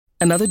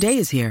Another day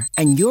is here,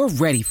 and you're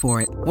ready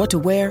for it. What to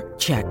wear?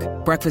 Check.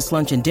 Breakfast,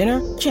 lunch, and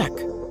dinner? Check.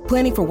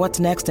 Planning for what's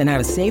next and how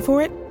to save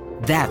for it?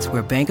 That's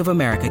where Bank of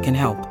America can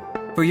help.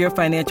 For your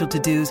financial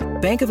to-dos,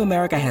 Bank of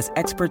America has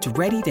experts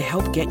ready to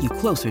help get you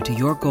closer to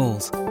your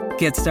goals.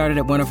 Get started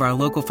at one of our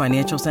local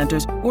financial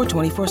centers or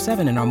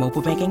 24/7 in our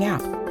mobile banking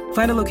app.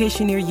 Find a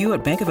location near you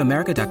at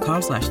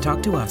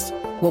bankofamerica.com/talktous.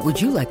 What would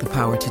you like the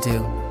power to do?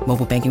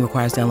 Mobile banking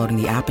requires downloading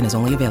the app and is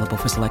only available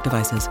for select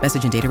devices.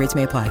 Message and data rates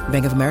may apply.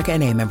 Bank of America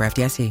N.A., member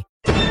FDIC.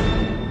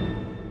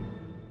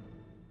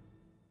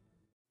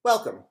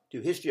 Welcome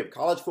to History of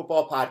College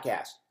Football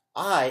Podcast.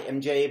 I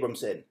am Jay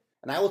Abramson,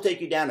 and I will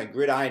take you down a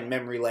gridiron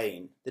memory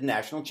lane. The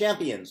national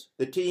champions,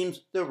 the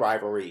teams, the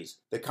rivalries,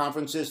 the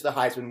conferences, the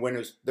Heisman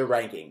winners, the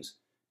rankings.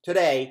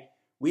 Today,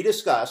 we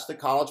discuss the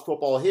college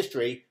football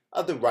history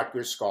of the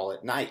Rutgers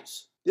Scarlet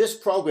Knights. This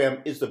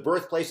program is the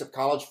birthplace of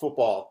college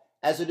football,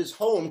 as it is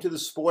home to the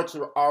sport's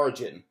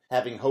origin,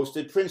 having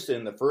hosted Princeton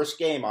in the first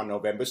game on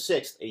November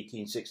 6,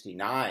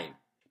 1869.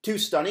 2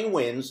 stunning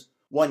wins,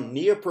 1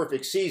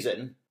 near-perfect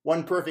season,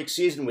 1 perfect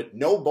season with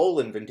no bowl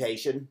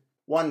invitation,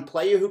 1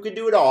 player who could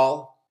do it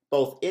all,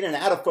 both in and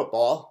out of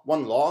football,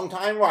 1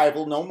 longtime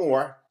rival, no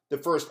more, the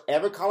first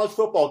ever college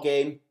football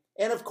game,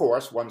 and of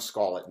course, 1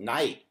 Scarlet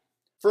Knight.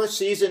 First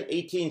season,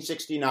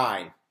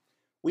 1869.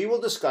 We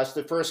will discuss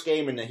the first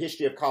game in the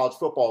history of college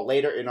football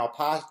later in our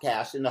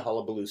podcast in the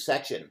Hullabaloo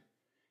section.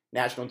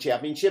 National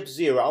championship,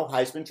 0.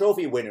 Heisman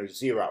Trophy winners,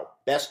 0.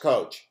 Best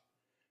coach,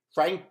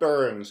 Frank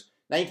Burns,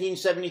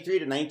 1973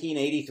 to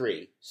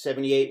 1983,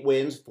 78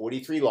 wins,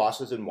 43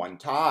 losses, and 1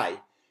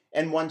 tie,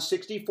 and won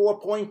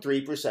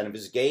 64.3% of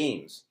his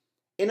games.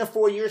 In a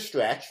 4-year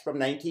stretch, from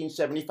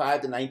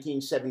 1975 to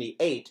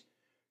 1978,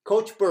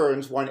 Coach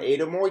Burns won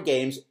 8 or more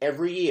games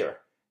every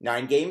year,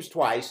 9 games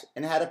twice,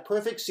 and had a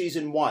perfect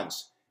season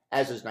once,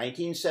 as his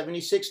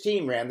 1976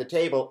 team ran the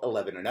table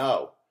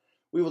 11-0.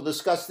 We will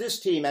discuss this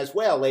team as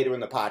well later in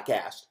the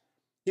podcast.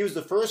 He was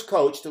the first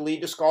coach to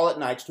lead the Scarlet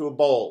Knights to a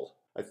bowl,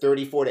 a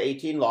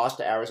 34-18 loss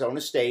to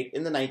Arizona State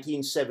in the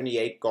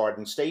 1978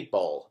 Garden State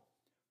Bowl.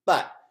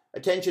 But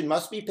attention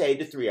must be paid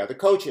to 3 other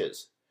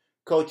coaches.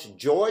 Coach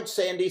George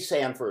Sandy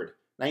Sanford,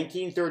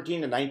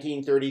 1913 to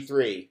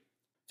 1933,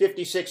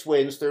 56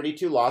 wins,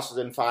 32 losses,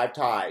 and 5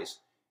 ties,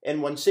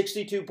 and won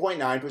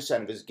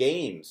 62.9% of his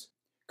games.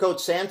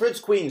 Coach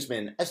Sanford's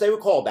Queensmen, as they were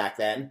called back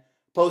then,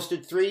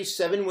 posted 3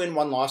 7-win,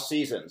 1-loss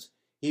seasons.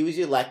 He was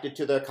elected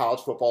to the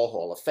College Football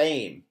Hall of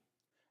Fame.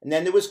 And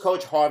then there was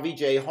Coach Harvey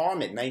J.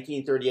 Harmon,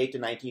 1938 to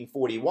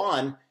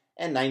 1941,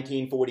 and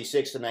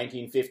 1946 to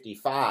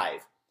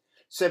 1955.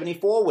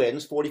 74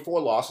 wins,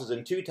 44 losses,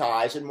 and 2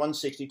 ties, and won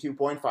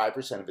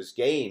 62.5% of his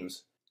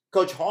games.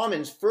 Coach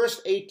Harmon's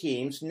first 8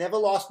 teams never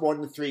lost more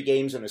than 3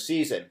 games in a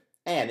season,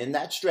 and in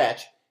that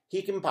stretch,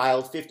 he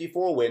compiled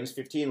 54 wins,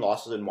 15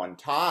 losses, and 1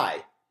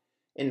 tie.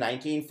 In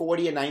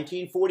 1940 and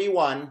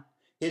 1941,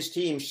 his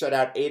team shut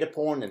out 8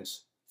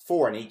 opponents,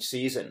 4 in each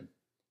season.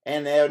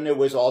 And then there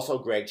was also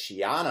Greg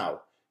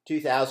Schiano,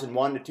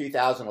 2001 to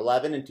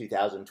 2011 and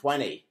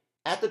 2020.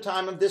 At the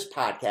time of this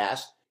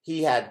podcast,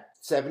 he had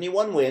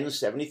 71 wins,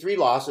 73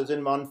 losses,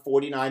 and won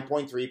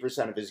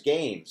 49.3% of his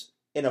games.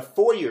 In a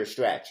 4-year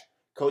stretch,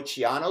 Coach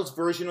Schiano's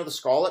version of the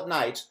Scarlet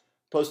Knights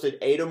posted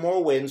 8 or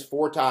more wins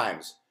 4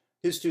 times.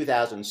 His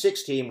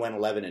 2006 team went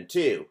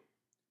 11-2.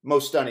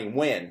 Most stunning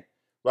win,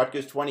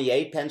 Rutgers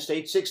 28, Penn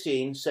State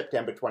 16,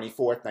 September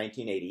 24,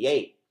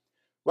 1988.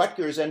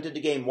 Rutgers entered the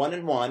game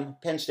 1-1,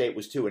 Penn State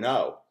was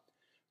 2-0.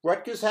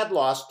 Rutgers had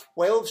lost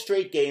 12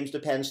 straight games to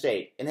Penn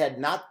State and had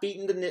not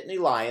beaten the Nittany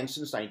Lions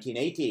since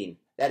 1918.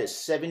 That is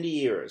 70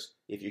 years,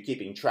 if you're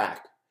keeping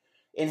track.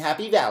 In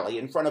Happy Valley,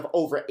 in front of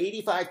over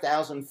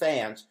 85,000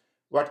 fans,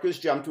 Rutgers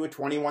jumped to a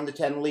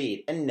 21-10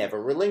 lead and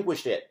never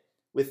relinquished it.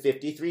 With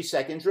 53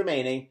 seconds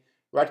remaining,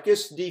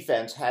 Rutgers'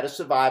 defense had to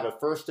survive a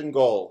 1st and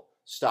goal,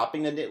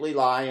 stopping the Nittany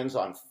Lions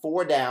on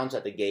 4 downs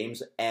at the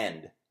game's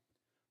end.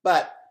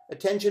 But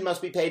attention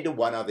must be paid to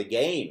one other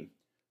game.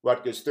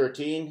 Rutgers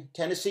 13,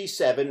 Tennessee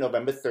 7,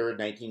 November 3,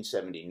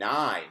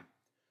 1979.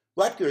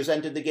 Rutgers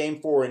entered the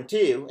game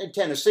 4-2, and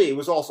Tennessee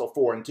was also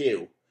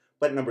 4-2,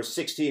 but number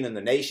 16 in the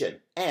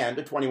nation, and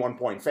a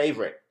 21-point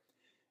favorite.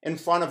 In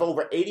front of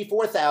over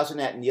 84,000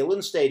 at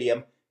Neyland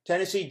Stadium,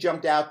 Tennessee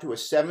jumped out to a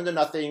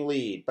 7-0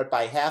 lead, but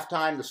by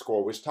halftime the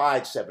score was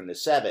tied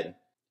 7-7.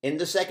 In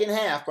the second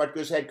half,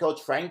 Rutgers head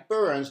coach Frank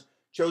Burns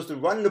chose to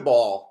run the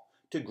ball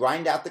to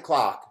grind out the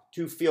clock.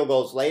 2 field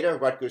goals later,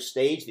 Rutgers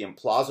staged the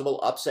implausible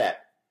upset.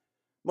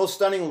 Most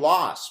stunning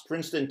loss,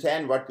 Princeton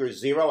 10, Rutgers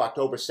 0,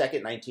 October 2,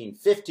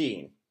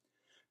 1915.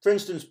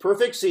 Princeton's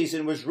perfect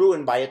season was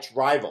ruined by its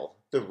rival.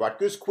 The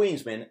Rutgers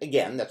Queensmen,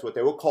 again, that's what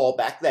they were called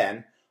back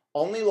then,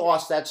 only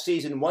loss that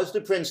season was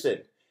to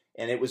Princeton,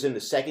 and it was in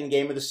the second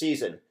game of the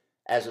season,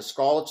 as the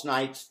Scarlet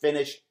Knights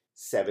finished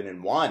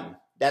 7-1.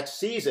 That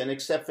season,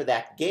 except for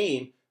that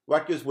game,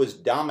 Rutgers was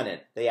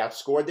dominant. They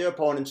outscored their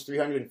opponents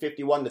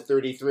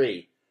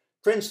 351-33.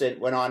 Princeton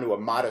went on to a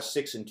modest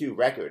 6-2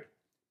 record.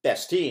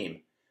 Best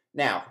team.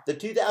 Now, the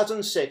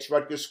 2006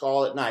 Rutgers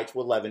Scarlet Knights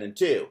were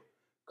 11-2.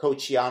 Coach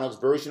Schiano's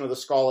version of the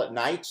Scarlet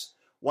Knights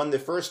won the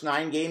first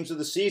 9 games of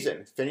the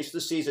season, finished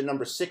the season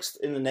number 6th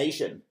in the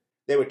nation.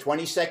 They were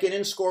 22nd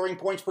in scoring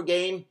points per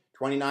game,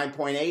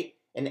 29.8,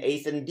 and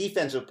 8th in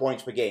defensive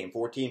points per game,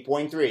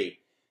 14.3.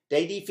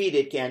 They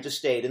defeated Kansas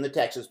State in the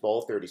Texas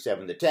Bowl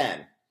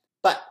 37-10.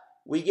 But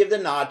we give the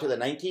nod to the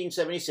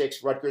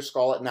 1976 Rutgers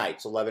Scarlet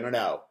Knights,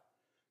 11-0.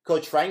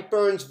 Coach Frank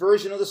Burns'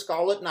 version of the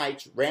Scarlet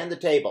Knights ran the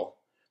table.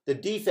 The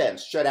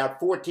defense shut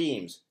out 4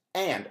 teams,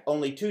 and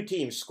only 2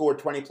 teams scored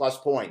 20-plus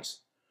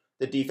points.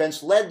 The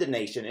defense led the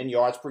nation in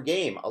yards per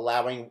game,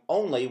 allowing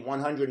only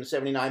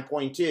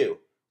 179.2,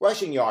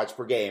 rushing yards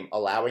per game,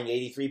 allowing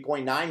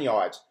 83.9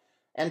 yards,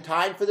 and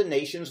tied for the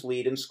nation's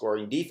lead in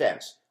scoring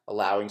defense,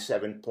 allowing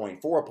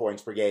 7.4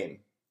 points per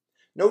game.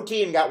 No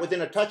team got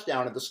within a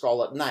touchdown of the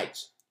Scarlet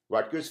Knights.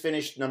 Rutgers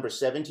finished number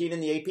 17 in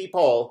the AP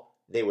poll.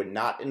 They were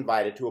not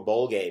invited to a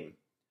bowl game.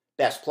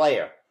 Best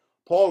player,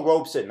 Paul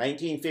Robeson,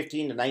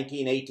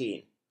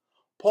 1915-1918.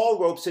 Paul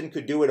Robeson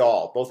could do it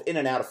all, both in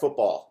and out of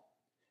football.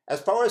 As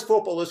far as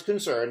football is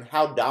concerned,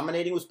 how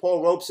dominating was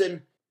Paul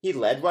Robeson? He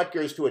led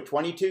Rutgers to a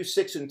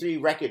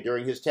 22-6-3 record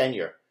during his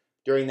tenure.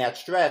 During that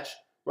stretch,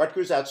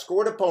 Rutgers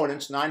outscored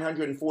opponents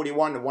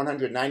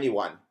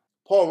 941-191.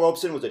 Paul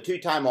Robeson was a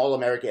 2-time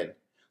All-American.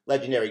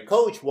 Legendary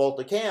coach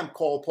Walter Camp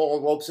called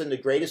Paul Robeson the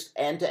greatest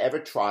end to ever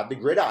trod the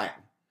gridiron.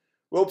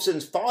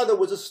 Robeson's father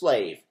was a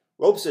slave.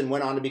 Robeson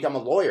went on to become a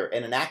lawyer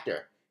and an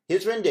actor.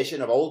 His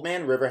rendition of Old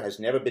Man River has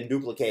never been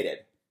duplicated.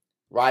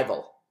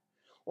 Rival.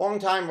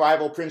 Longtime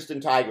rival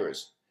Princeton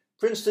Tigers.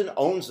 Princeton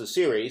owns the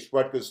series.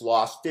 Rutgers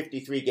lost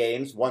 53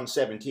 games, won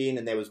 17,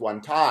 and there was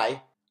 1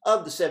 tie.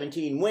 Of the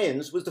 17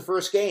 wins was the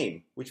first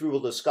game, which we will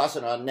discuss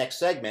in our next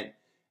segment,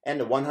 and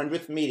the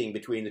 100th meeting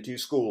between the 2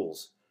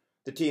 schools.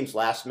 The teams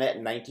last met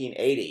in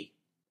 1980.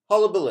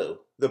 Hullabaloo,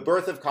 the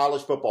birth of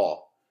college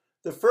football.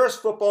 The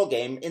first football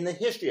game in the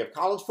history of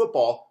college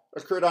football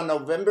occurred on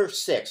November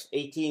 6,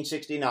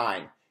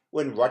 1869,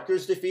 when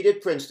Rutgers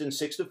defeated Princeton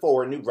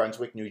 6-4 in New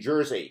Brunswick, New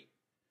Jersey.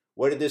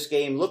 What did this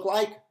game look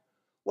like?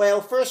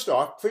 Well, first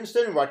off,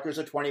 Princeton and Rutgers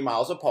are 20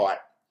 miles apart,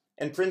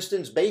 and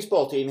Princeton's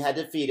baseball team had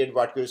defeated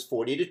Rutgers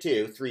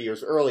 40-2 3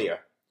 years earlier.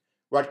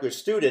 Rutgers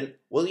student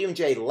William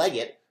J.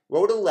 Leggett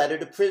wrote a letter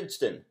to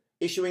Princeton,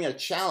 issuing a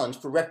challenge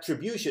for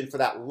retribution for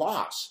that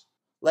loss.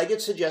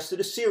 Leggett suggested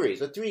a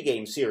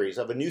 3-game series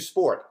of a new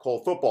sport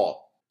called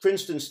football.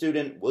 Princeton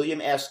student William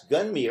S.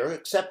 Gunmere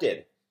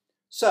accepted.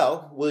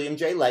 So, William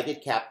J.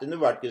 Leggett captained the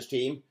Rutgers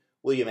team,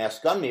 William S.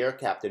 Gunmere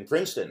captained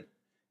Princeton.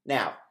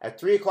 Now, at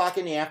 3 o'clock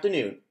in the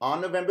afternoon,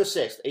 on November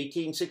 6,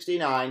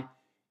 1869,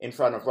 in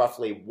front of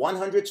roughly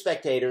 100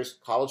 spectators,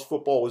 college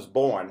football was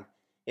born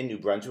in New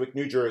Brunswick,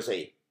 New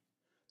Jersey.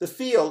 The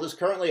field is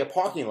currently a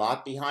parking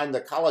lot behind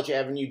the College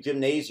Avenue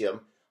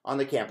Gymnasium on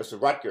the campus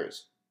of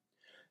Rutgers.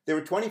 There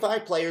were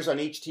 25 players on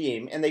each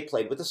team, and they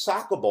played with a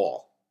soccer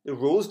ball. The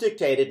rules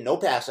dictated no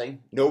passing,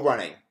 no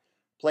running.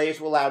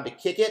 Players were allowed to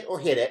kick it or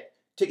hit it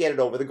to get it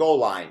over the goal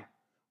line,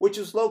 which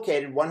was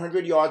located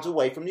 100 yards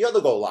away from the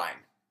other goal line.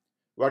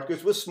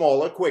 Rutgers was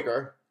smaller,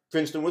 quicker.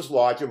 Princeton was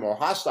larger, more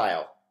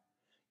hostile.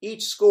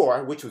 Each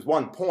score, which was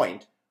 1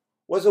 point,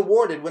 was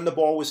awarded when the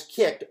ball was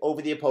kicked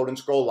over the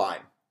opponent's goal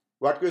line.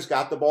 Rutgers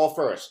got the ball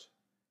first.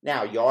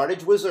 Now,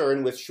 yardage was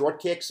earned with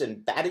short kicks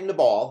and batting the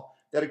ball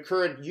that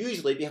occurred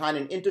usually behind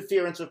an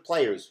interference of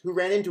players who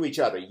ran into each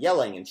other,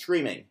 yelling and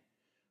screaming.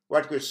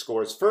 Rutgers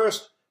scores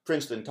first,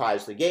 Princeton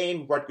ties the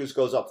game, Rutgers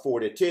goes up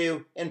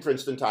 4-2, and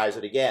Princeton ties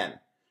it again.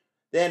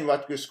 Then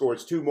Rutgers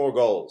scores 2 more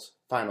goals.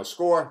 Final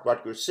score,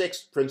 Rutgers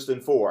 6,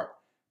 Princeton 4.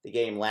 The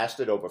game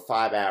lasted over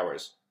 5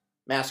 hours.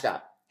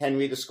 Mascot,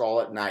 Henry the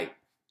Scarlet Knight.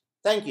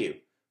 Thank you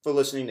for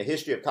listening to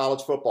History of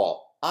College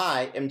Football.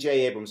 I am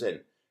Jay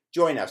Abramson.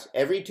 Join us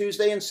every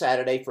Tuesday and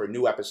Saturday for a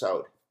new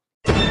episode.